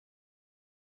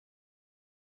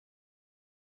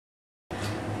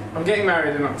I'm getting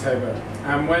married in October,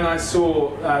 and when I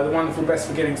saw the wonderful Best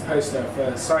Beginnings poster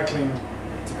for cycling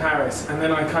to Paris, and then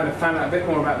I kind of found out a bit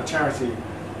more about the charity,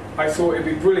 I thought it'd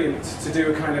be brilliant to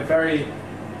do a kind of very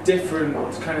different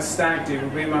kind of stag do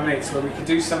with me and my mates, where we could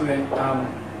do something where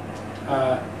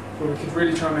we could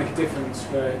really try and make a difference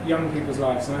for young people's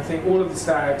lives. And I think all of the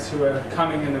stags who are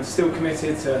coming and are still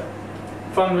committed to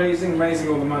fundraising, raising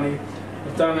all the money,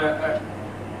 have done a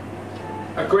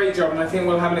great job, and I think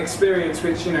we'll have an experience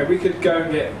which, you know, we could go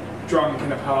and get drunk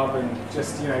in a pub and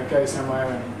just, you know, go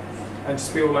somewhere and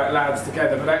just be all like lads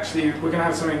together, but actually we're going to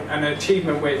have something, an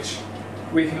achievement which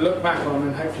we can look back on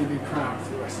and hopefully be proud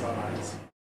for the rest of our lives.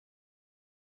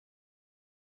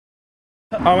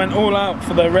 I went all out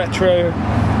for the retro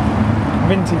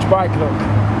vintage bike look.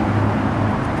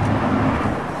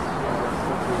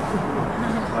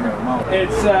 It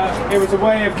was a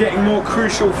way of getting more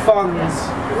crucial funds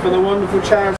for the wonderful charity.